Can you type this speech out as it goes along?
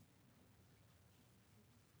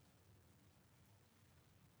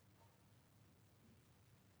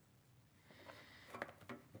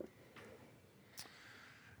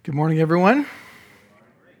Good morning, everyone.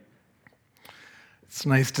 It's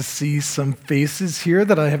nice to see some faces here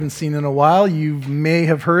that I haven't seen in a while. You may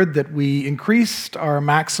have heard that we increased our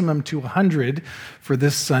maximum to 100 for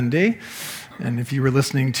this Sunday. And if you were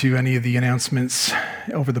listening to any of the announcements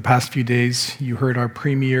over the past few days, you heard our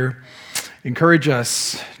premier encourage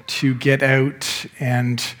us to get out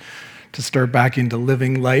and to start back into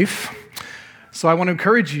living life. So I want to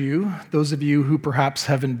encourage you, those of you who perhaps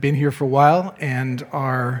haven't been here for a while and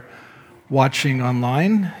are watching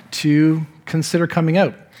online, to consider coming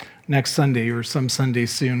out next Sunday or some Sunday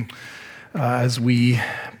soon as we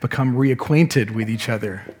become reacquainted with each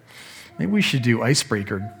other. Maybe we should do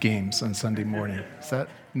icebreaker games on Sunday morning. Is that?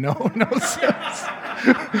 No.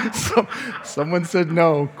 Someone said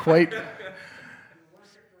no. Quite.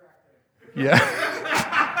 Yeah.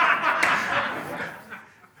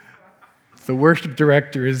 The worship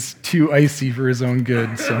director is too icy for his own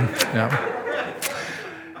good, so yeah.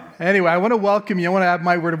 Anyway, I want to welcome you. I want to add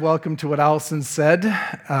my word of welcome to what Allison said.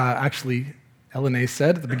 Actually, Elena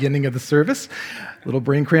said at the beginning of the service. A little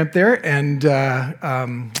brain cramp there. And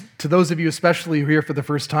to those of you especially who are here for the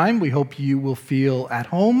first time, we hope you will feel at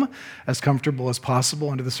home, as comfortable as possible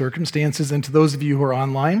under the circumstances. And to those of you who are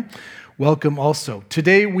online, welcome also.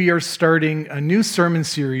 Today we are starting a new sermon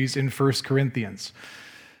series in 1 Corinthians.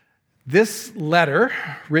 This letter,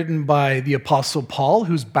 written by the Apostle Paul,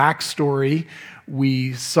 whose backstory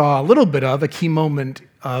we saw a little bit of, a key moment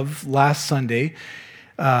of last Sunday,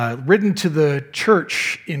 written to the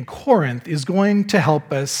church in Corinth, is going to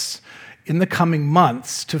help us in the coming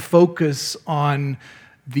months to focus on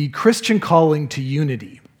the Christian calling to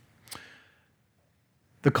unity.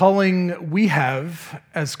 The calling we have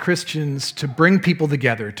as Christians to bring people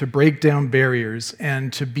together, to break down barriers,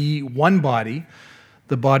 and to be one body,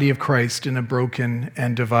 the body of Christ in a broken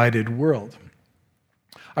and divided world.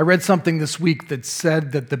 I read something this week that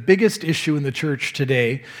said that the biggest issue in the church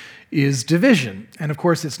today is division. And of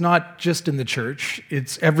course, it's not just in the church,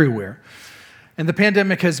 it's everywhere. And the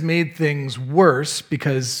pandemic has made things worse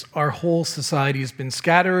because our whole society has been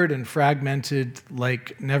scattered and fragmented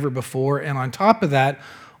like never before. And on top of that,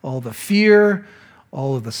 all the fear,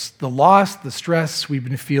 all of the loss, the stress we've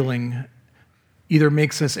been feeling either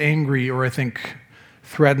makes us angry or I think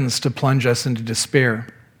threatens to plunge us into despair.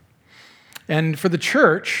 And for the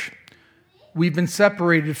church, we've been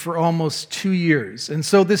separated for almost 2 years. And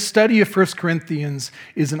so this study of 1 Corinthians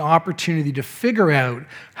is an opportunity to figure out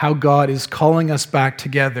how God is calling us back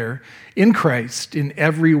together in Christ in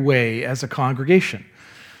every way as a congregation.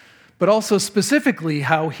 But also specifically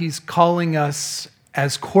how he's calling us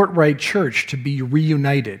as Courtright Church to be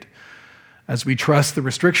reunited, as we trust the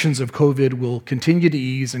restrictions of COVID will continue to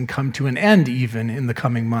ease and come to an end even in the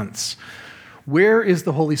coming months. Where is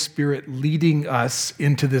the Holy Spirit leading us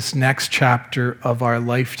into this next chapter of our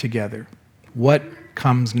life together? What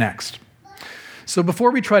comes next? So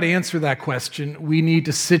before we try to answer that question, we need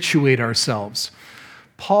to situate ourselves.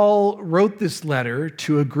 Paul wrote this letter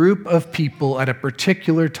to a group of people at a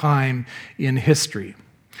particular time in history.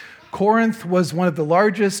 Corinth was one of the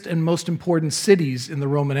largest and most important cities in the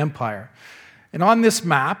Roman Empire. And on this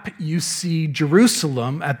map, you see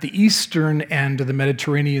Jerusalem at the eastern end of the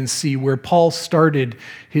Mediterranean Sea, where Paul started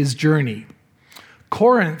his journey.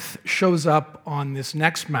 Corinth shows up on this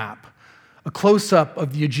next map, a close-up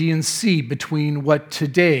of the Aegean Sea between what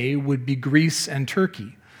today would be Greece and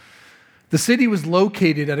Turkey. The city was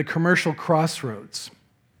located at a commercial crossroads.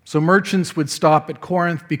 So merchants would stop at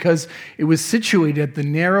Corinth because it was situated at the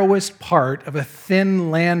narrowest part of a thin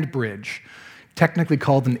land bridge, technically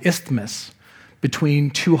called an isthmus, between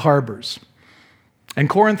two harbors. And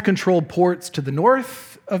Corinth controlled ports to the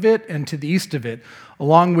north of it and to the east of it,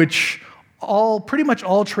 along which pretty much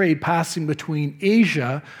all trade passing between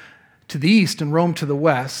Asia to the east and Rome to the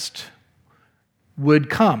west would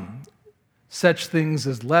come. Such things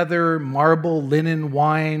as leather, marble, linen,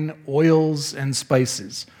 wine, oils, and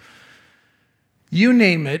spices. You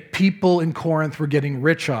name it, people in Corinth were getting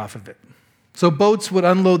rich off of it. So boats would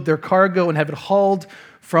unload their cargo and have it hauled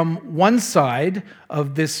from one side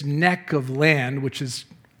of this neck of land, which is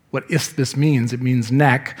what isthmus means, it means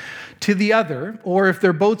neck, to the other, or if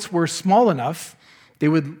their boats were small enough, they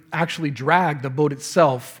would actually drag the boat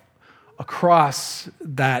itself across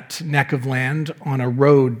that neck of land on a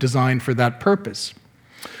road designed for that purpose.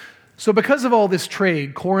 So because of all this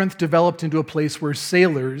trade, Corinth developed into a place where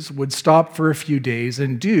sailors would stop for a few days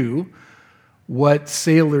and do what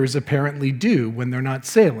sailors apparently do when they're not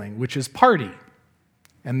sailing, which is party.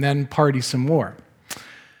 And then party some more.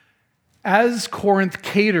 As Corinth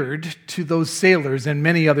catered to those sailors and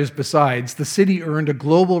many others besides, the city earned a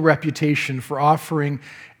global reputation for offering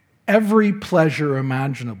every pleasure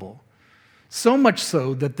imaginable. So much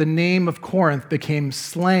so that the name of Corinth became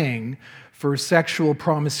slang for sexual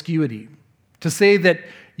promiscuity. To say that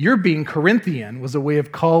you're being Corinthian was a way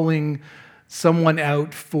of calling someone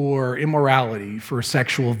out for immorality, for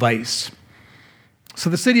sexual vice. So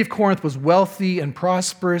the city of Corinth was wealthy and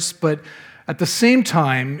prosperous, but at the same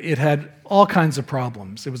time, it had all kinds of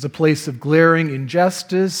problems. It was a place of glaring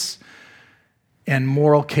injustice and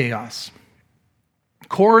moral chaos.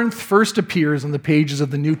 Corinth first appears on the pages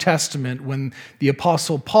of the New Testament when the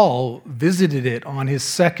Apostle Paul visited it on his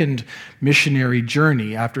second missionary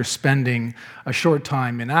journey after spending a short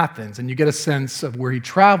time in Athens. And you get a sense of where he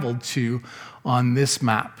traveled to on this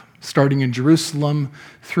map, starting in Jerusalem,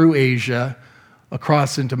 through Asia,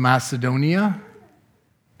 across into Macedonia,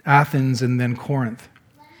 Athens, and then Corinth.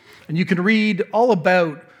 And you can read all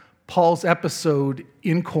about Paul's episode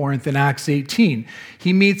in Corinth in Acts 18.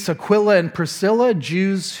 He meets Aquila and Priscilla,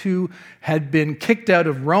 Jews who had been kicked out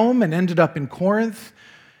of Rome and ended up in Corinth.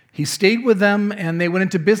 He stayed with them and they went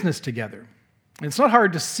into business together. And it's not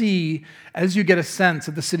hard to see, as you get a sense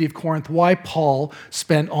of the city of Corinth, why Paul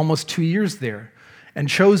spent almost 2 years there and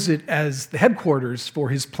chose it as the headquarters for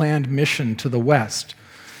his planned mission to the west.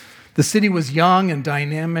 The city was young and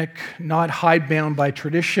dynamic, not hidebound by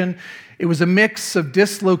tradition. It was a mix of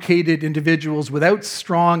dislocated individuals without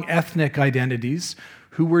strong ethnic identities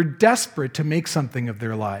who were desperate to make something of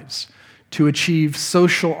their lives, to achieve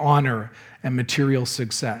social honor and material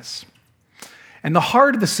success. And the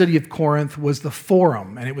heart of the city of Corinth was the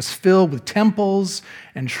Forum, and it was filled with temples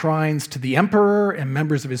and shrines to the emperor and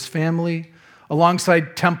members of his family,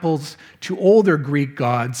 alongside temples to older Greek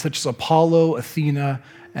gods such as Apollo, Athena,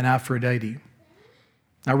 and Aphrodite.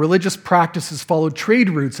 Now, religious practices followed trade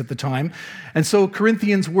routes at the time, and so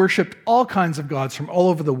Corinthians worshipped all kinds of gods from all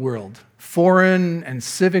over the world, foreign and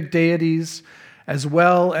civic deities, as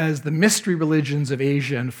well as the mystery religions of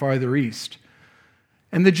Asia and farther east.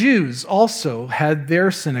 And the Jews also had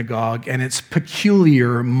their synagogue and its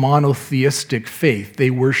peculiar monotheistic faith.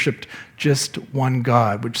 They worshipped just one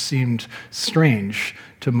God, which seemed strange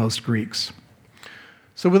to most Greeks.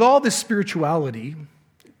 So with all this spirituality,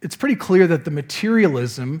 it's pretty clear that the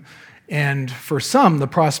materialism and, for some, the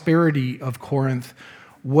prosperity of Corinth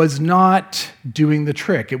was not doing the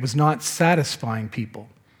trick. It was not satisfying people.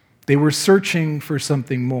 They were searching for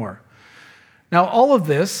something more. Now, all of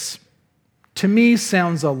this, to me,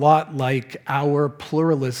 sounds a lot like our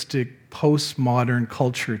pluralistic, postmodern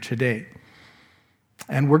culture today.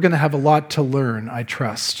 And we're going to have a lot to learn, I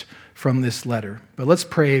trust, from this letter. But let's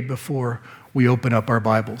pray before we open up our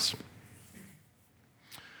Bibles.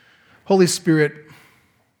 Holy Spirit,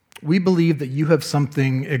 we believe that you have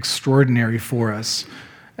something extraordinary for us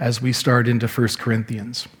as we start into 1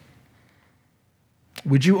 Corinthians.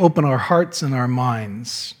 Would you open our hearts and our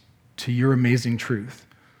minds to your amazing truth?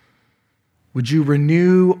 Would you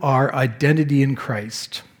renew our identity in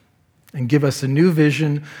Christ and give us a new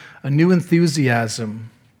vision, a new enthusiasm,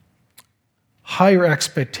 higher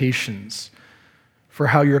expectations for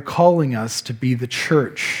how you're calling us to be the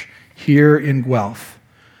church here in Guelph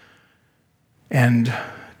and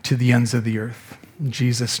to the ends of the earth. In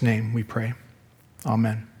Jesus' name we pray.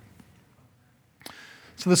 Amen.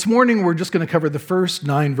 So this morning we're just going to cover the first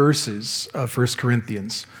 9 verses of 1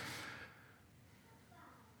 Corinthians.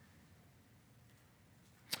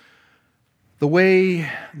 The way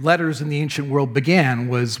letters in the ancient world began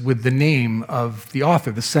was with the name of the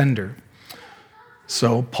author, the sender.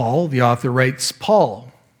 So Paul, the author, writes,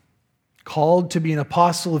 Paul, called to be an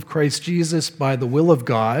apostle of Christ Jesus by the will of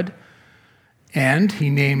God, and he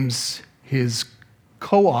names his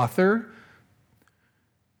co-author,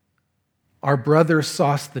 our brother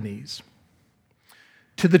Sosthenes.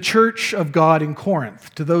 To the church of God in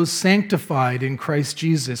Corinth, to those sanctified in Christ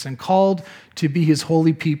Jesus and called to be his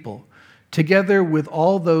holy people, together with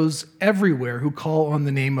all those everywhere who call on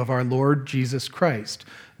the name of our Lord Jesus Christ,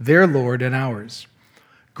 their Lord and ours.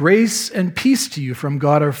 Grace and peace to you from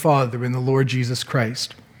God our Father and the Lord Jesus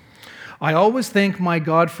Christ. I always thank my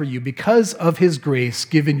God for you because of his grace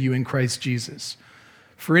given you in Christ Jesus.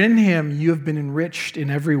 For in him you have been enriched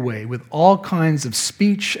in every way with all kinds of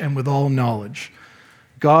speech and with all knowledge,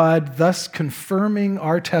 God thus confirming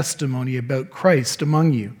our testimony about Christ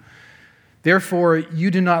among you. Therefore,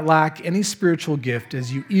 you do not lack any spiritual gift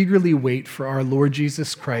as you eagerly wait for our Lord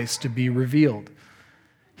Jesus Christ to be revealed.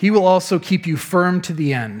 He will also keep you firm to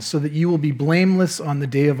the end, so that you will be blameless on the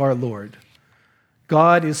day of our Lord.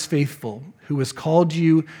 God is faithful, who has called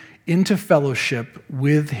you into fellowship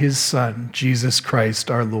with his Son, Jesus Christ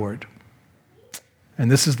our Lord. And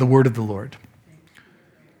this is the word of the Lord.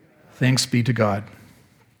 Thanks be to God.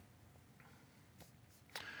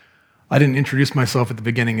 I didn't introduce myself at the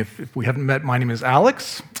beginning. If we haven't met, my name is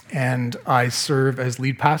Alex, and I serve as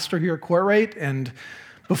lead pastor here at Courtright. And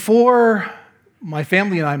before my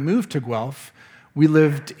family and I moved to Guelph, we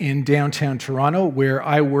lived in downtown Toronto, where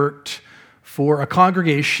I worked for a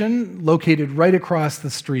congregation located right across the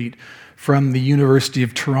street from the University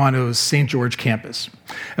of Toronto's St. George campus.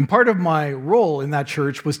 And part of my role in that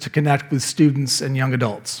church was to connect with students and young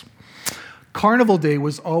adults. Carnival Day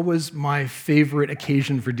was always my favorite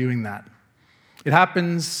occasion for doing that. It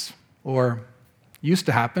happens, or used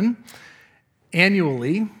to happen,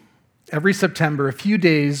 annually, every September, a few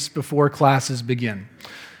days before classes begin.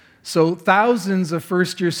 So thousands of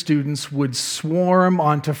first-year students would swarm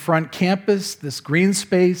onto front campus, this green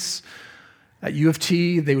space at U of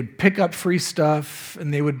T. They would pick up free stuff,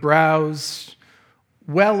 and they would browse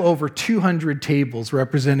well over 200 tables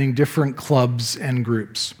representing different clubs and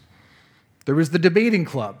groups. There was the debating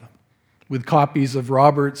club, with copies of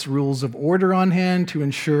Robert's Rules of Order on hand to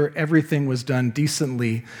ensure everything was done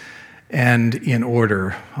decently and in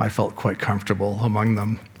order. I felt quite comfortable among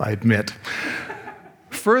them, I admit.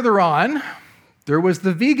 Further on, there was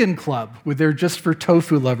the vegan club with their Just for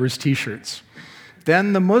Tofu Lovers t-shirts.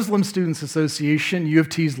 Then the Muslim Students Association, U of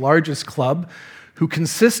T's largest club, who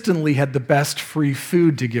consistently had the best free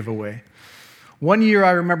food to give away. One year, I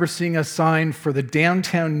remember seeing a sign for the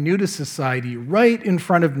Downtown Nudist Society right in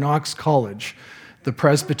front of Knox College, the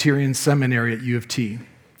Presbyterian seminary at U of T.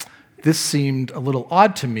 This seemed a little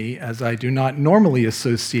odd to me, as I do not normally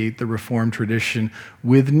associate the Reformed tradition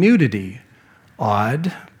with nudity.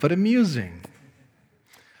 Odd, but amusing.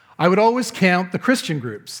 I would always count the Christian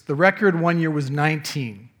groups. The record one year was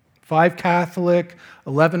 19. 5 Catholic,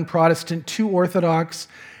 11 Protestant, 2 Orthodox,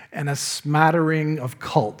 and a smattering of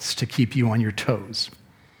cults to keep you on your toes.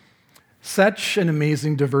 Such an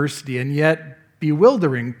amazing diversity, and yet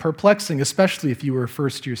bewildering, perplexing, especially if you were a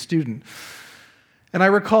first-year student. And I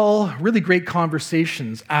recall really great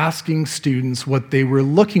conversations asking students what they were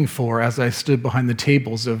looking for as I stood behind the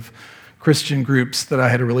tables of Christian groups that I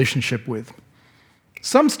had a relationship with.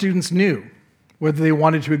 Some students knew whether they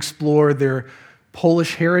wanted to explore their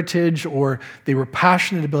Polish heritage, or they were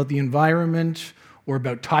passionate about the environment, or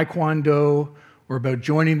about Taekwondo, or about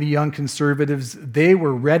joining the Young Conservatives. They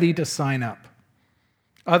were ready to sign up.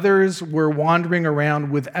 Others were wandering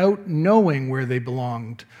around without knowing where they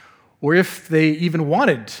belonged, or if they even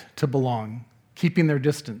wanted to belong, keeping their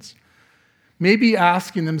distance. Maybe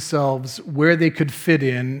asking themselves where they could fit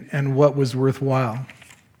in and what was worthwhile.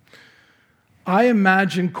 I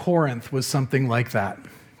imagine Corinth was something like that.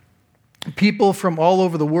 People from all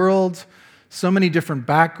over the world, so many different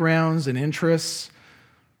backgrounds and interests.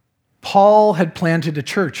 Paul had planted a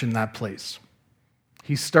church in that place.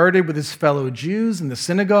 He started with his fellow Jews in the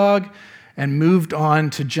synagogue and moved on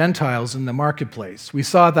to Gentiles in the marketplace. We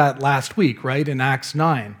saw that last week, right, in Acts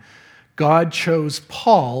 9. God chose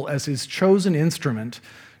Paul as his chosen instrument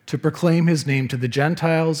to proclaim his name to the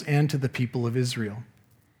Gentiles and to the people of Israel.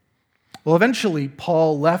 Well, eventually,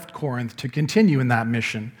 Paul left Corinth to continue in that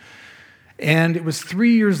mission, and it was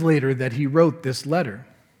 3 years later that he wrote this letter.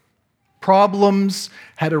 Problems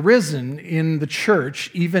had arisen in the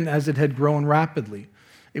church even as it had grown rapidly.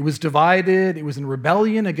 It was divided, it was in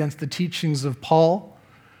rebellion against the teachings of Paul.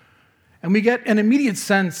 And we get an immediate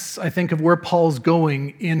sense, I think, of where Paul's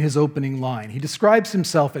going in his opening line. He describes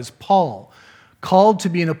himself as Paul, called to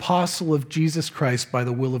be an apostle of Jesus Christ by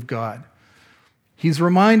the will of God. He's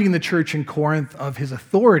reminding the church in Corinth of his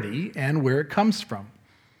authority and where it comes from.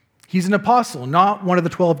 He's an apostle, not one of the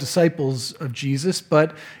 12 disciples of Jesus,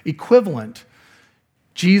 but equivalent.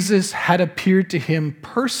 Jesus had appeared to him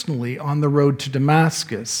personally on the road to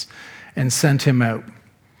Damascus and sent him out.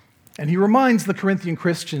 And he reminds the Corinthian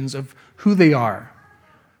Christians of who they are.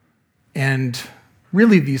 And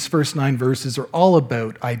really, these first 9 verses are all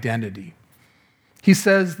about identity. He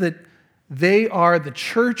says that they are the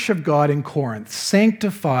church of God in Corinth,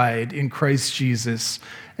 sanctified in Christ Jesus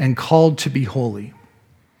and called to be holy.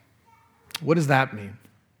 What does that mean?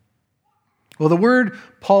 Well, the word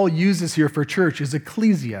Paul uses here for church is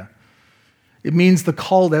ecclesia. It means the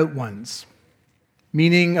called out ones,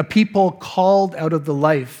 meaning a people called out of the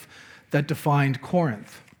life that defined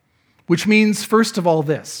Corinth, which means, first of all,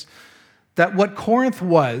 this, that what Corinth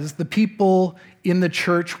was, the people in the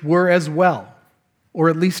church were as well, or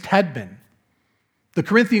at least had been. The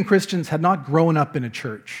Corinthian Christians had not grown up in a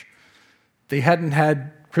church. They hadn't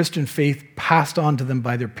had Christian faith passed on to them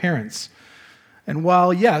by their parents. And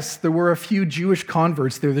while, yes, there were a few Jewish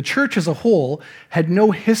converts there, the church as a whole had no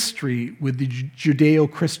history with the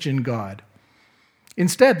Judeo-Christian God.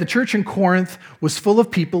 Instead, the church in Corinth was full of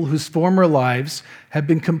people whose former lives had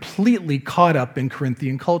been completely caught up in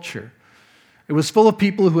Corinthian culture. It was full of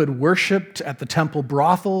people who had worshiped at the temple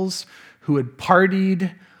brothels, who had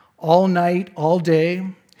partied all night, all day,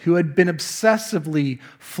 who had been obsessively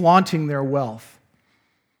flaunting their wealth.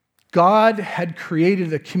 God had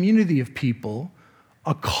created a community of people,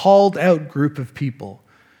 a called out group of people,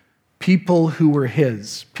 people who were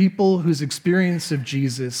his, people whose experience of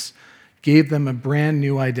Jesus gave them a brand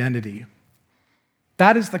new identity.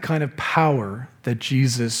 That is the kind of power that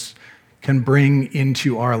Jesus can bring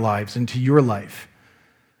into our lives, into your life.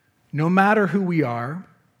 No matter who we are,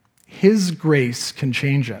 his grace can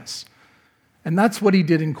change us. And that's what he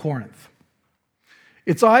did in Corinth.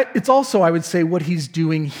 It's also, I would say, what he's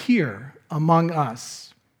doing here among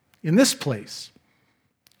us, in this place.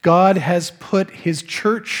 God has put his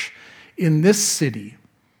church in this city,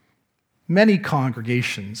 many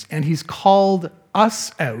congregations, and he's called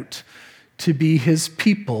us out to be his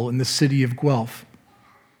people in the city of Guelph.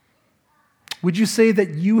 Would you say that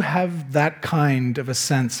you have that kind of a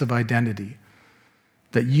sense of identity?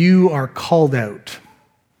 That you are called out?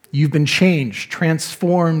 You've been changed,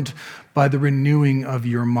 transformed by the renewing of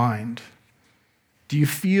your mind? Do you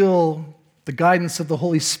feel the guidance of the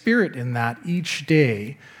Holy Spirit in that each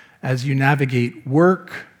day as you navigate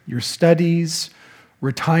work, your studies,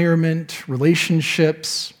 retirement,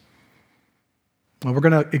 relationships? Well, we're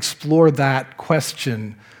going to explore that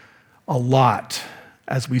question a lot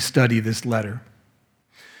as we study this letter.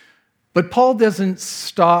 But Paul doesn't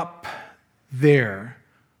stop there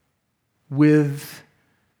with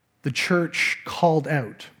the church called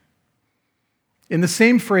out. In the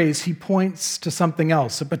same phrase, he points to something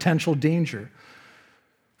else, a potential danger.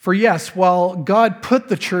 For yes, while God put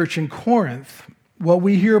the church in Corinth, what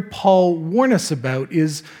we hear Paul warn us about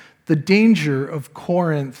is the danger of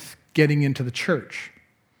Corinth getting into the church.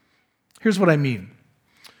 Here's what I mean.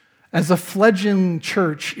 As a fledgling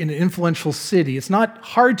church in an influential city, it's not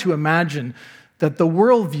hard to imagine that the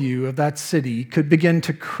worldview of that city could begin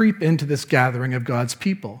to creep into this gathering of God's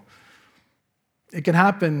people. It can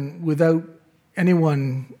happen without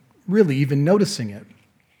anyone really even noticing it.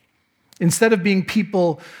 Instead of being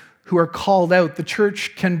people who are called out, the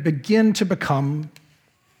church can begin to become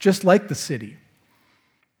just like the city.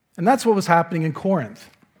 And that's what was happening in Corinth.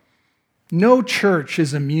 No church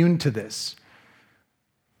is immune to this.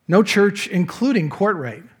 No church, including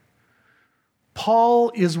Courtright.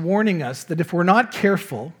 Paul is warning us that if we're not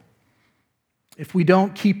careful, if we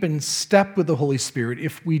don't keep in step with the Holy Spirit,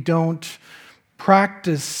 if we don't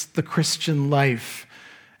practice the Christian life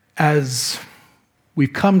as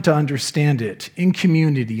we've come to understand it, in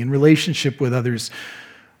community, in relationship with others,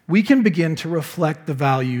 we can begin to reflect the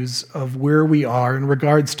values of where we are in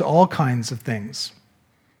regards to all kinds of things.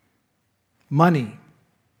 Money,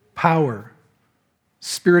 power,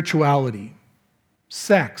 spirituality,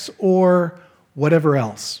 sex, or whatever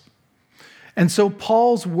else. And so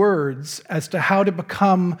Paul's words as to how to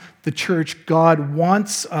become the church God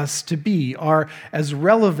wants us to be are as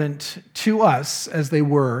relevant to us as they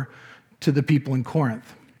were to the people in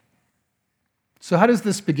Corinth. So how does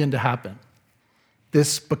this begin to happen?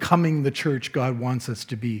 This becoming the church God wants us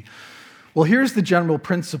to be. Well, here's the general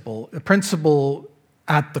principle, a principle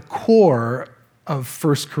at the core of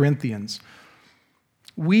 1 Corinthians.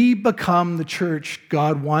 We become the church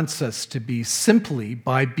God wants us to be simply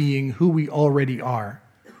by being who we already are.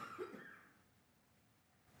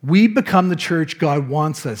 We become the church God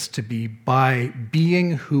wants us to be by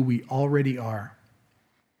being who we already are.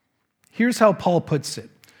 Here's how Paul puts it,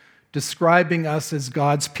 describing us as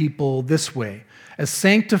God's people this way, as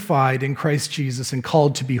sanctified in Christ Jesus and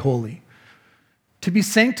called to be holy. To be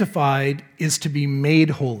sanctified is to be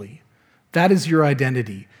made holy. That is your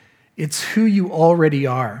identity. It's who you already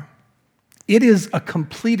are. It is a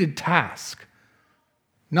completed task,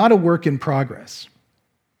 not a work in progress.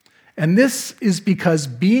 And this is because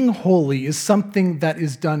being holy is something that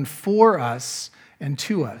is done for us and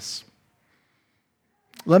to us.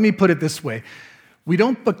 Let me put it this way. We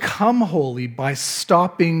don't become holy by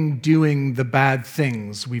stopping doing the bad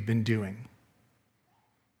things we've been doing.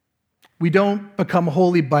 We don't become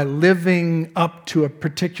holy by living up to a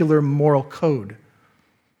particular moral code.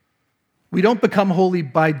 We don't become holy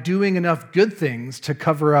by doing enough good things to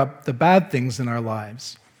cover up the bad things in our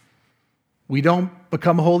lives. We don't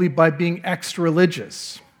become holy by being extra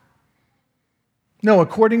religious. No,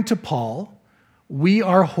 according to Paul, we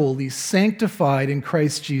are holy, sanctified in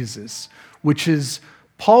Christ Jesus, which is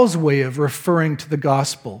Paul's way of referring to the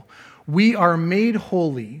gospel. We are made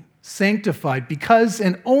holy, sanctified because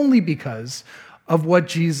and only because of what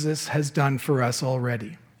Jesus has done for us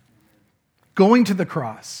already. Going to the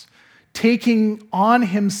cross, taking on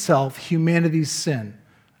himself humanity's sin,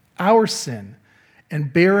 our sin,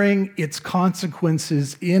 and bearing its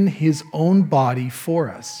consequences in his own body for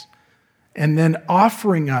us, and then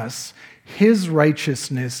offering us his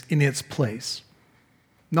righteousness in its place.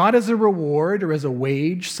 Not as a reward or as a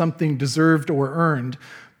wage, something deserved or earned,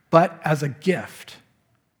 but as a gift,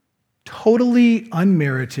 totally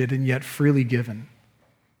unmerited and yet freely given.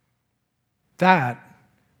 That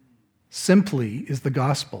simply is the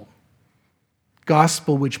gospel.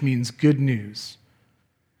 Gospel, which means good news.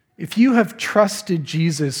 If you have trusted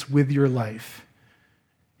Jesus with your life,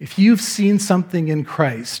 if you've seen something in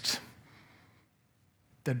Christ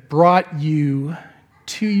that brought you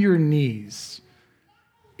to your knees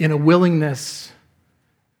in a willingness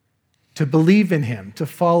to believe in him, to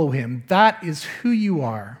follow him, that is who you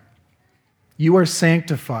are. You are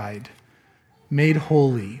sanctified, made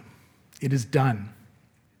holy. It is done.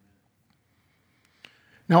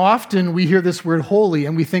 Now, often we hear this word holy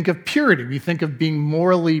and we think of purity. We think of being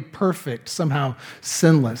morally perfect, somehow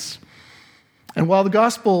sinless. And while the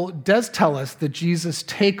gospel does tell us that Jesus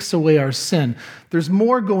takes away our sin, there's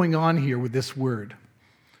more going on here with this word.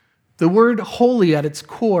 The word holy at its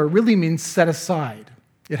core really means set aside.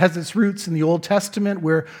 It has its roots in the Old Testament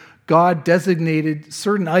where God designated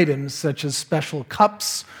certain items such as special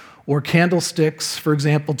cups or candlesticks, for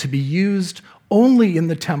example, to be used only in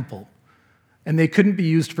the temple, and they couldn't be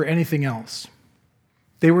used for anything else.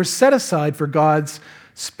 They were set aside for God's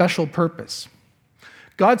special purpose.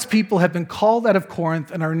 God's people have been called out of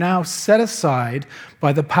Corinth and are now set aside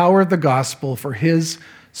by the power of the gospel for his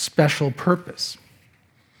special purpose,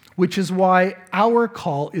 which is why our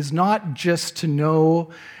call is not just to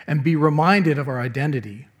know and be reminded of our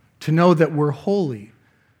identity, to know that we're holy,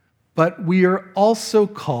 but we are also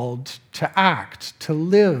called to act, to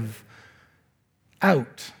live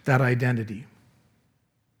out that identity.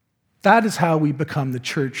 That is how we become the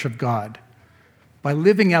church of God, by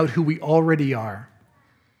living out who we already are.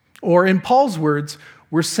 Or in Paul's words,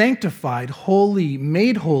 we're sanctified, holy,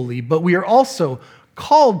 made holy, but we are also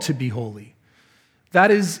called to be holy.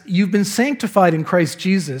 That is, you've been sanctified in Christ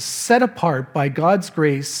Jesus, set apart by God's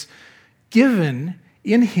grace, given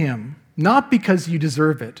in him, not because you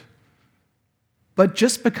deserve it, but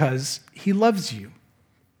just because he loves you.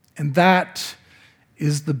 And that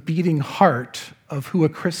is the beating heart of who a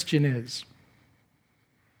Christian is.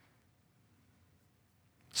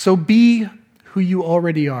 So be who you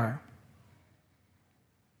already are.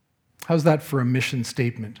 How's that for a mission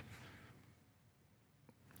statement?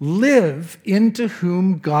 Live into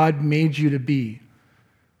whom God made you to be.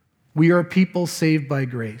 We are people saved by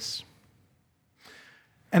grace.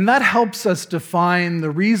 And that helps us define the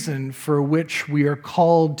reason for which we are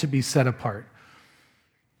called to be set apart.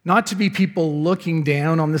 Not to be people looking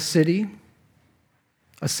down on the city,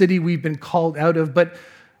 a city we've been called out of, but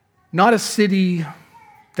not a city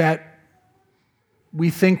that we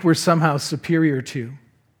think we're somehow superior to,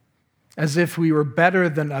 as if we were better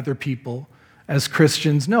than other people as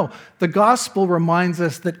Christians. No, the gospel reminds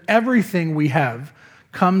us that everything we have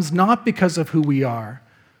comes not because of who we are,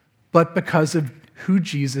 but because of who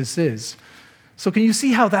Jesus is. So can you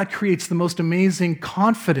see how that creates the most amazing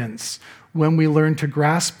confidence when we learn to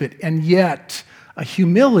grasp it, and yet a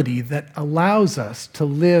humility that allows us to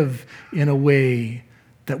live in a way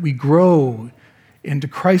that we grow into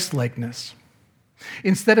Christ-likeness?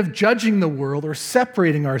 Instead of judging the world or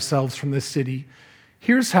separating ourselves from the city,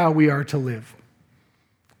 here's how we are to live.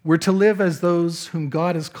 We're to live as those whom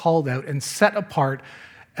God has called out and set apart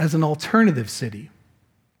as an alternative city,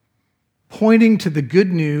 pointing to the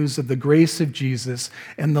good news of the grace of Jesus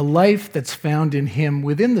and the life that's found in him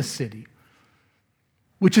within the city,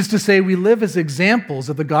 which is to say we live as examples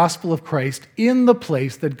of the gospel of Christ in the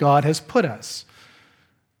place that God has put us,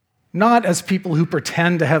 not as people who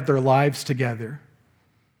pretend to have their lives together,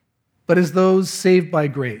 but as those saved by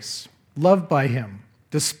grace, loved by him,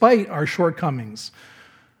 despite our shortcomings,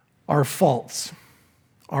 our faults,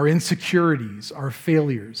 our insecurities, our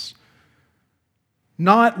failures.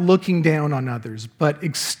 Not looking down on others, but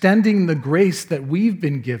extending the grace that we've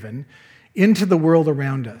been given into the world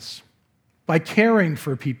around us by caring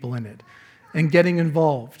for people in it and getting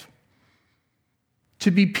involved.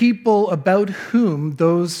 To be people about whom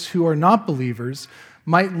those who are not believers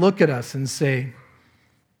might look at us and say,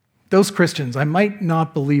 those Christians, I might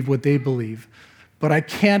not believe what they believe, but I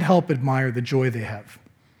can't help admire the joy they have,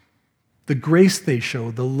 the grace they show,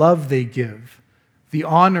 the love they give, the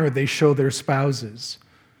honor they show their spouses,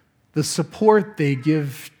 the support they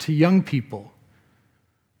give to young people,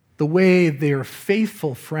 the way they are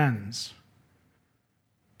faithful friends,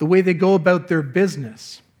 the way they go about their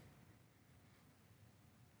business,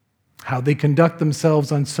 how they conduct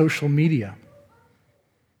themselves on social media,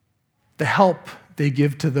 the help they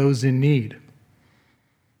give to those in need.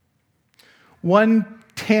 One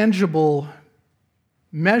tangible,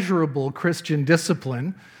 measurable Christian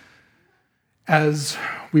discipline, as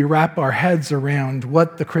we wrap our heads around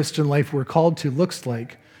what the Christian life we're called to looks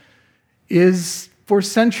like, is for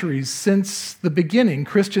centuries, since the beginning,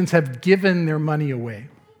 Christians have given their money away.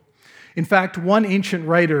 In fact, one ancient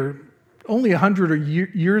writer, only 100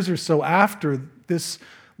 years or so after this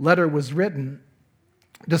letter was written,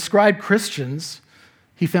 described Christians.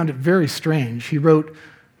 He found it very strange. He wrote,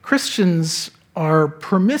 "Christians are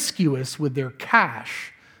promiscuous with their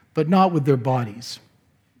cash, but not with their bodies.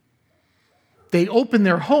 They open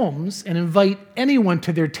their homes and invite anyone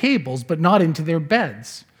to their tables, but not into their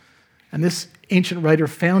beds." And this ancient writer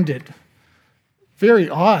found it very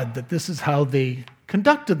odd that this is how they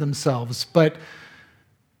conducted themselves. But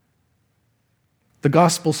the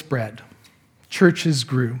gospel spread. Churches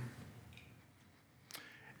grew.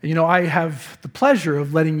 And I have the pleasure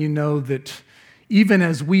of letting you know that even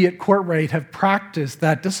as we at Courtright have practiced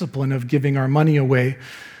that discipline of giving our money away,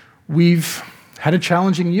 we've had a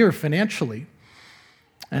challenging year financially.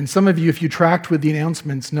 And some of you, if you tracked with the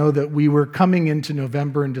announcements, know that we were coming into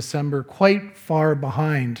November and December quite far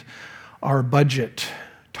behind our budget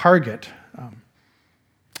target.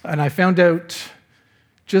 And I found out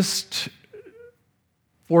just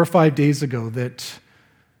 4 or 5 days ago that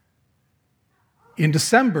in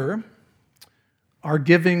December, our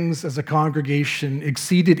givings as a congregation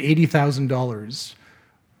exceeded $80,000,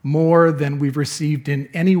 more than we've received in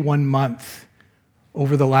any one month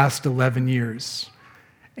over the last 11 years.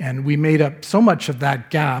 And we made up so much of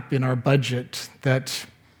that gap in our budget that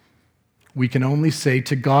we can only say,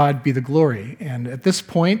 to God be the glory. And at this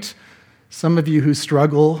point, some of you who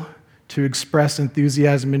struggle to express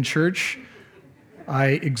enthusiasm in church,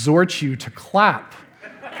 I exhort you to clap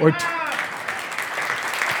or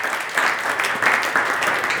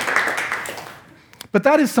But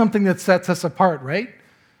that is something that sets us apart, right?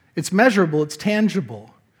 It's measurable, it's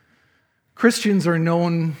tangible. Christians are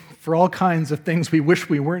known for all kinds of things we wish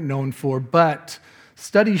we weren't known for, but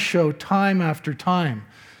studies show time after time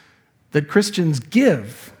that Christians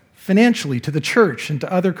give financially to the church and to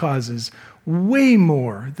other causes way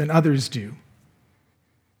more than others do.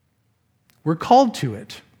 We're called to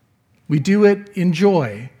it. We do it in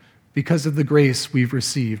joy because of the grace we've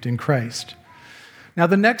received in Christ. Now,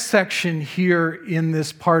 the next section here in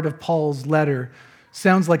this part of Paul's letter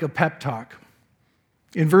sounds like a pep talk.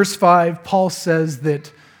 In verse 5, Paul says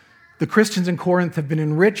that the Christians in Corinth have been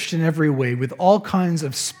enriched in every way with all kinds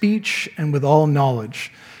of speech and with all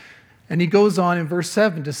knowledge. And he goes on in verse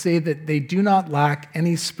 7 to say that they do not lack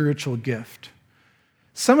any spiritual gift.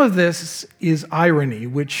 Some of this is irony,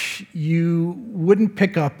 which you wouldn't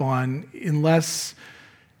pick up on unless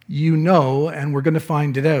you know, and we're going to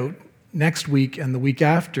find it out next week and the week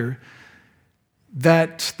after,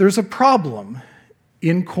 that there's a problem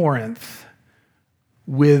in Corinth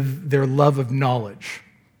with their love of knowledge.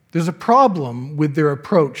 There's a problem with their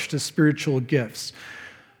approach to spiritual gifts.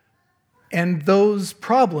 And those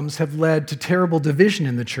problems have led to terrible division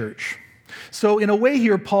in the church. So in a way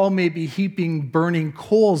here, Paul may be heaping burning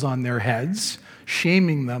coals on their heads,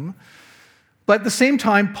 shaming them. But at the same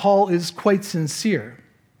time, Paul is quite sincere.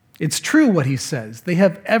 It's true what he says. They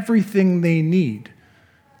have everything they need: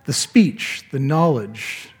 the speech, the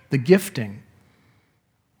knowledge, the gifting.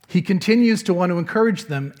 He continues to want to encourage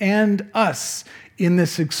them and us in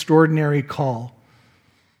this extraordinary call.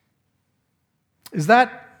 Is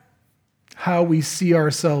that how we see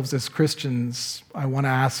ourselves as Christians? I want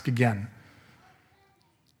to ask again.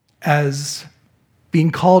 As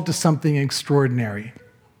being called to something extraordinary,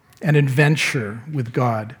 an adventure with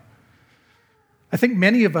God. I think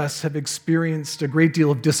many of us have experienced a great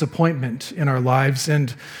deal of disappointment in our lives,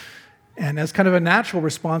 and as kind of a natural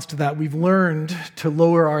response to that, we've learned to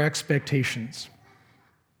lower our expectations.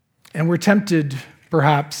 And we're tempted,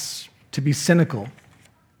 perhaps, to be cynical.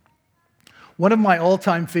 One of my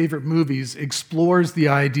all-time favorite movies explores the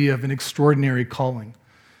idea of an extraordinary calling.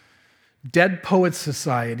 Dead Poets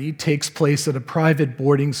Society takes place at a private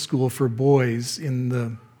boarding school for boys in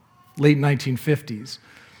the late 1950s.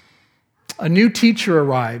 A new teacher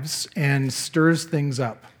arrives and stirs things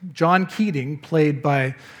up. John Keating, played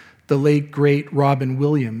by the late, great Robin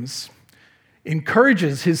Williams,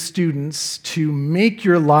 encourages his students to make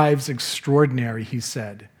your lives extraordinary, he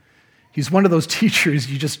said. He's one of those teachers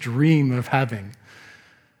you just dream of having.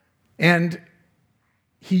 And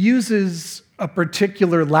he uses a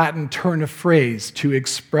particular Latin turn of phrase to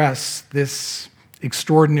express this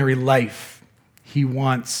extraordinary life he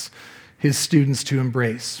wants his students to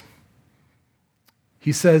embrace.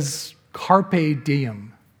 He says, carpe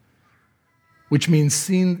diem. which means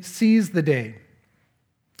seize the day.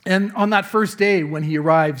 And on that first day, when he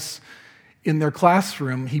arrives in their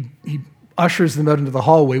classroom, he ushers them out into the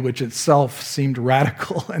hallway, which itself seemed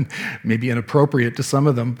radical and maybe inappropriate to some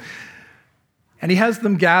of them. And he has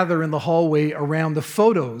them gather in the hallway around the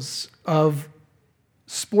photos of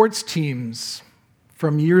sports teams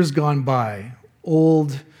from years gone by,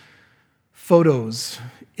 old photos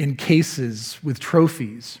in cases with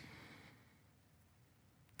trophies.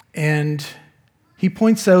 And he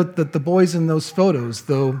points out that the boys in those photos,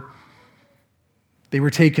 though they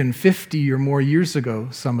were taken 50 or more years ago,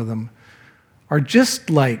 some of them, are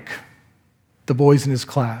just like the boys in his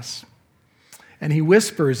class. And he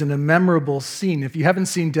whispers in a memorable scene. If you haven't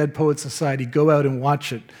seen Dead Poets Society, go out and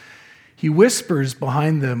watch it. He whispers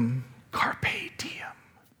behind them, "Carpe diem.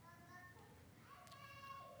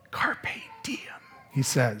 Carpe diem," he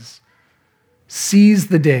says. Seize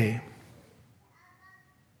the day.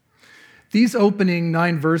 These opening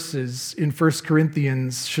 9 verses in 1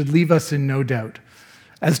 Corinthians should leave us in no doubt.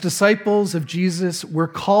 As disciples of Jesus, we're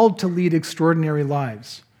called to lead extraordinary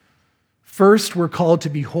lives. First, we're called to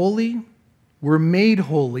be holy, we're made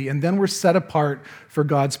holy, and then we're set apart for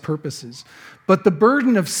God's purposes. But the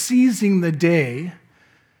burden of seizing the day,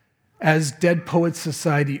 as Dead Poets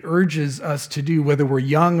Society urges us to do, whether we're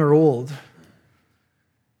young or old,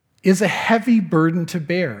 is a heavy burden to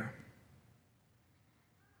bear.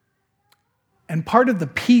 And part of the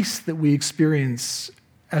peace that we experience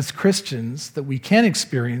as Christians, that we can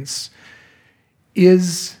experience,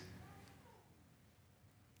 is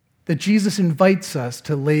that Jesus invites us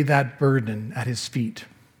to lay that burden at his feet.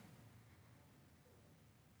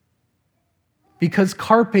 Because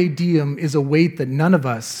carpe diem is a weight that none of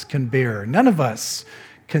us can bear. None of us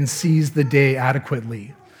can seize the day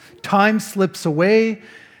adequately. Time slips away,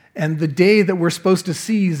 and the day that we're supposed to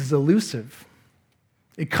seize is elusive.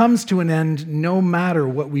 It comes to an end no matter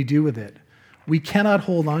what we do with it. We cannot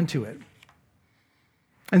hold on to it.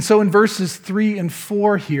 And so in verses 3 and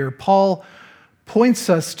 4 here, Paul points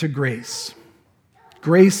us to grace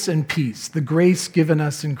and peace, the grace given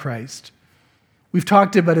us in Christ. We've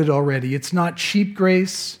talked about it already. It's not cheap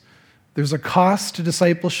grace. There's a cost to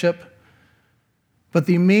discipleship. But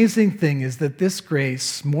the amazing thing is that this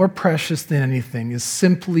grace, more precious than anything, is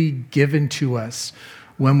simply given to us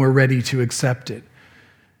when we're ready to accept it.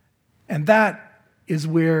 And that is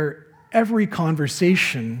where every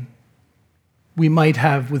conversation we might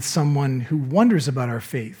have with someone who wonders about our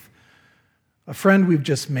faith, a friend we've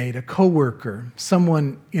just made, a coworker,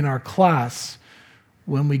 someone in our class,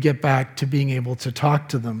 when we get back to being able to talk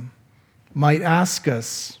to them, might ask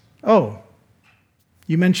us, "Oh,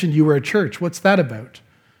 you mentioned you were at church. What's that about?"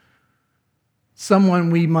 Someone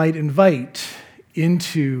we might invite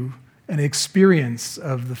into an experience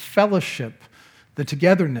of the fellowship, the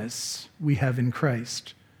togetherness we have in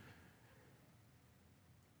Christ.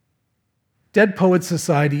 Dead Poets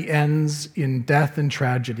Society ends in death and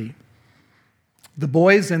tragedy. The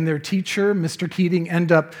boys and their teacher, Mr. Keating,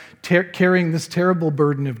 end up carrying this terrible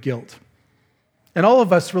burden of guilt. And all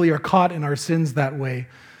of us really are caught in our sins that way,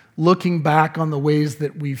 looking back on the ways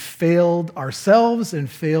that we've failed ourselves and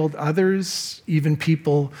failed others, even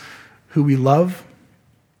people who we love.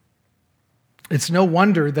 It's no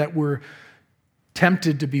wonder that we're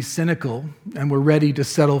tempted to be cynical and we're ready to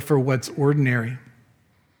settle for what's ordinary.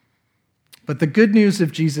 But the good news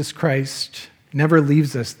of Jesus Christ never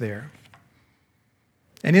leaves us there.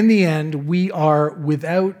 And in the end, we are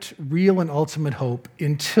without real and ultimate hope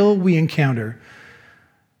until we encounter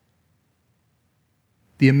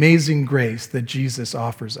the amazing grace that Jesus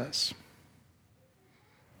offers us.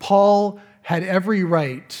 Paul had every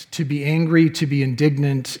right to be angry, to be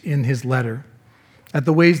indignant in his letter at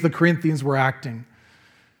the ways the Corinthians were acting.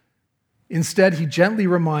 Instead, he gently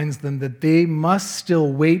reminds them that they must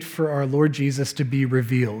still wait for our Lord Jesus to be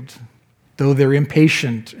revealed, though they're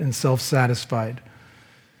impatient and self-satisfied.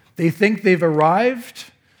 They think they've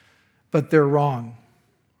arrived, but they're wrong.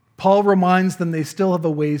 Paul reminds them they still have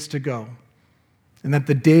a ways to go, and that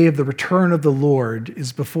the day of the return of the Lord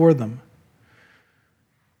is before them.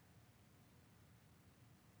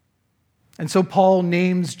 And so Paul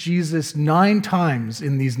names Jesus 9 times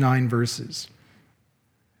in these 9 verses.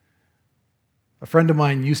 A friend of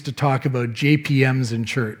mine used to talk about JPMs in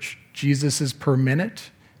church. Jesus is per minute.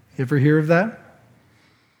 You ever hear of that?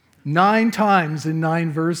 9 times in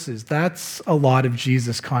 9 verses. That's a lot of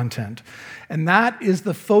Jesus content. And that is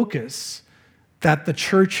the focus that the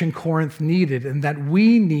church in Corinth needed and that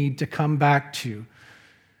we need to come back to.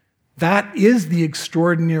 That is the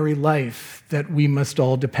extraordinary life that we must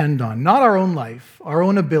all depend on. Not our own life, our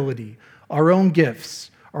own ability, our own gifts,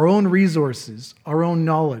 our own resources, our own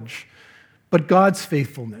knowledge, but God's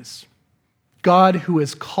faithfulness. God who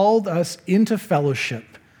has called us into fellowship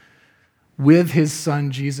with his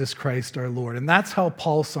Son, Jesus Christ our Lord. And that's how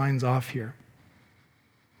Paul signs off here.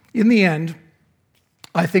 In the end,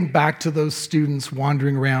 I think back to those students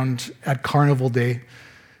wandering around at Carnival Day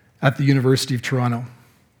at the University of Toronto.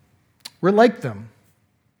 We're like them.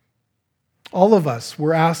 All of us,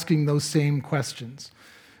 we're asking those same questions.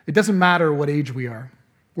 It doesn't matter what age we are.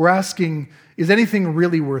 We're asking, is anything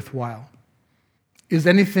really worthwhile? Is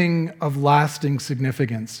anything of lasting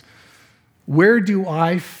significance? Where do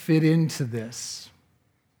I fit into this?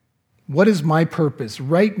 What is my purpose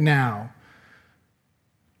right now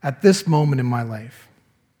at this moment in my life?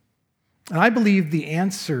 And I believe the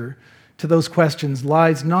answer to those questions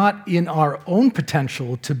lies not in our own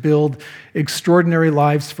potential to build extraordinary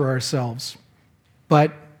lives for ourselves,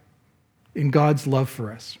 but in God's love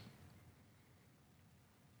for us.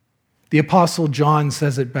 The Apostle John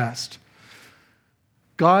says it best.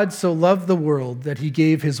 God so loved the world that he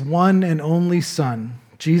gave his one and only Son,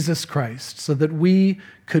 Jesus Christ, so that we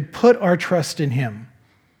could put our trust in him,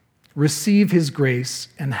 receive his grace,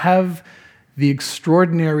 and have the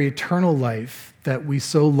extraordinary eternal life that we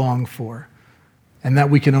so long for and that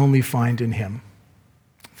we can only find in him.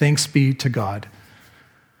 Thanks be to God.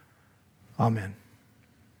 Amen.